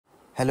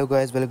Hello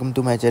guys, welcome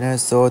to my channel.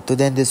 So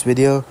today in this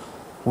video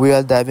we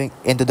are diving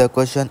into the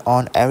question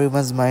on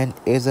everyone's mind: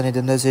 is the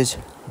Nintendo Switch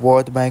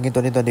worth buying in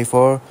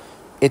 2024?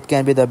 It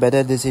can be the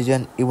better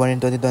decision even in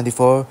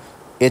 2024.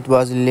 It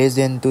was released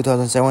in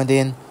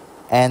 2017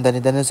 and the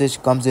Nintendo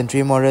Switch comes in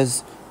three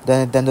models: the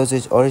Nintendo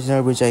Switch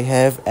original, which I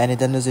have, and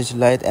Nintendo Switch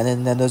Lite,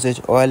 and Nintendo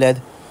Switch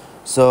OLED.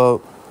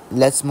 So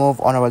let's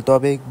move on our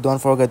topic. Don't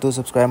forget to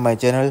subscribe my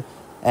channel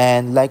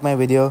and like my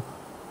video.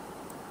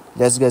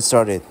 Let's get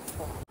started.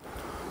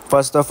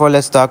 First of all,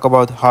 let's talk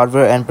about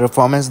hardware and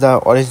performance. The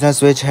original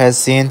Switch has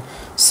seen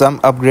some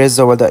upgrades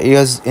over the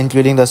years,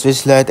 including the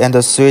Switch Lite and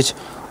the Switch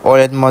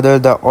OLED model.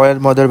 The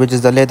OLED model, which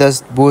is the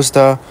latest, boosts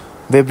a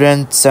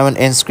vibrant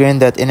 7-inch screen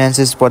that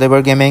enhances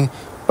portable gaming.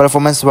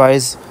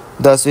 Performance-wise,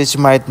 the Switch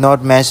might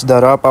not match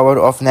the raw power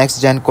of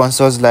next-gen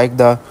consoles like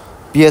the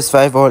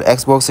PS5 or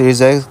Xbox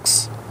Series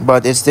X,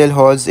 but it still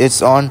holds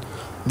its own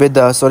with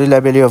the solid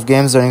library of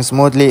games running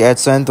smoothly at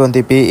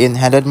 720p in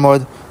handheld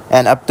mode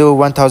and up to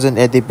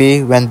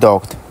 1080p when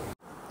docked.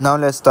 Now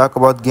let's talk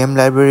about game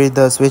library.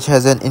 The Switch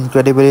has an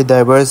incredibly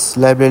diverse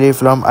library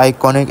from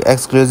iconic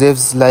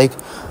exclusives like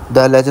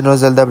The Legend of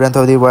Zelda Breath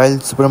of the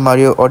Wild, Super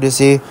Mario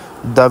Odyssey,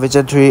 The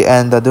Witcher 3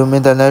 and the Doom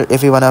Eternal.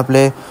 If you wanna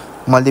play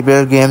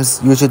multiplayer games,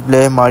 you should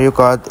play Mario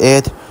Kart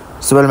 8,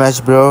 Super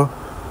Smash Bros.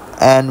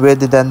 And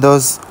with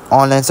Nintendo's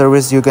online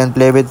service, you can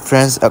play with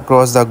friends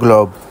across the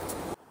globe.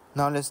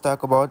 Now let's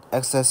talk about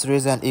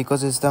accessories and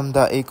ecosystem.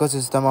 The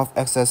ecosystem of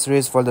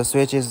accessories for the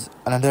Switch is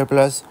another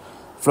plus.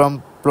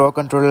 From Pro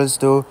controllers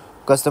to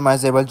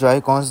customizable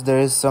Joy-Cons, there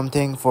is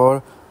something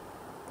for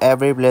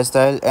every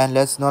playstyle. And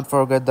let's not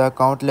forget the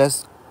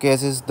countless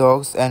cases,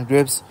 docks and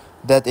grips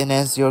that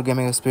enhance your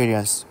gaming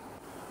experience.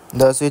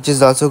 The Switch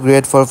is also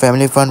great for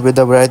family fun with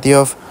a variety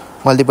of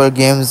multiple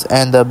games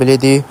and the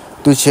ability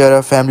to share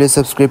a family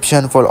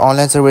subscription for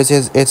online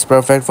services. It's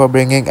perfect for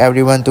bringing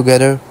everyone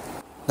together.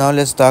 Now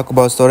let's talk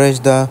about storage.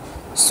 The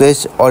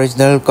Switch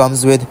original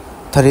comes with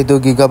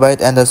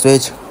 32GB and the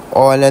Switch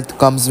OLED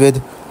comes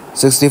with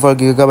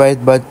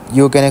 64GB, but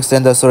you can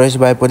extend the storage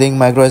by putting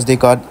microSD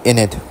card in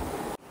it.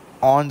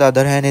 On the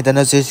other hand,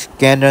 Nintendo Switch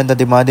can run the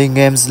demanding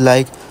games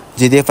like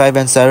GTA 5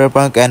 and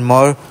Cyberpunk and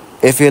more.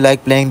 If you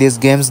like playing these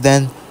games,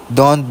 then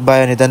don't buy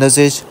a Nintendo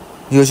Switch.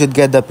 You should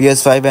get the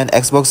PS5 and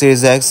Xbox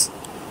Series X.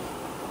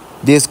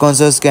 These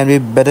consoles can be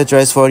better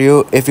choice for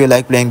you if you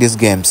like playing these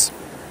games.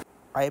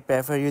 I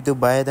prefer you to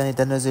buy the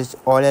Nintendo Switch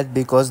OLED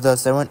because the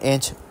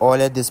 7-inch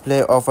OLED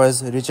display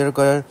offers richer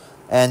color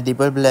and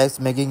deeper blacks,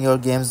 making your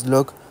games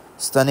look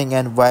stunning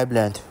and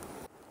vibrant.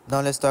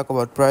 Now let's talk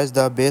about price.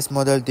 The base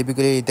model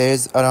typically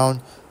retails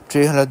around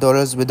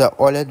 $300 with the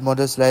OLED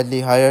model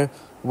slightly higher.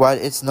 While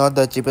it's not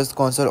the cheapest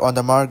console on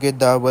the market,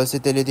 the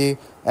versatility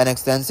and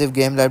extensive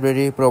game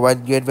library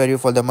provide great value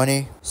for the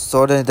money.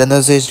 So the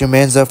Nintendo Switch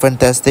remains a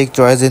fantastic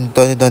choice in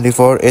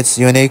 2024. Its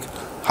unique,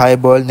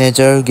 high-bold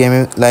nature,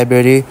 gaming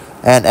library,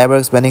 and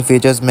ever-expanding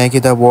features make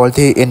it a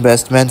worthy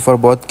investment for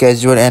both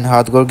casual and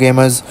hardcore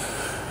gamers.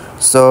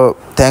 So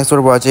thanks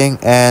for watching,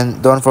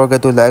 and don't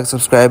forget to like,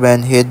 subscribe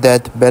and hit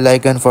that bell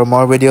icon for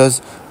more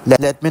videos.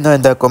 Let me know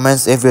in the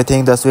comments if you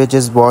think the Switch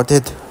is worth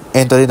it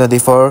in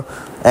 2024,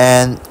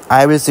 and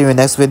I will see you in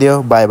next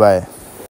video. Bye bye.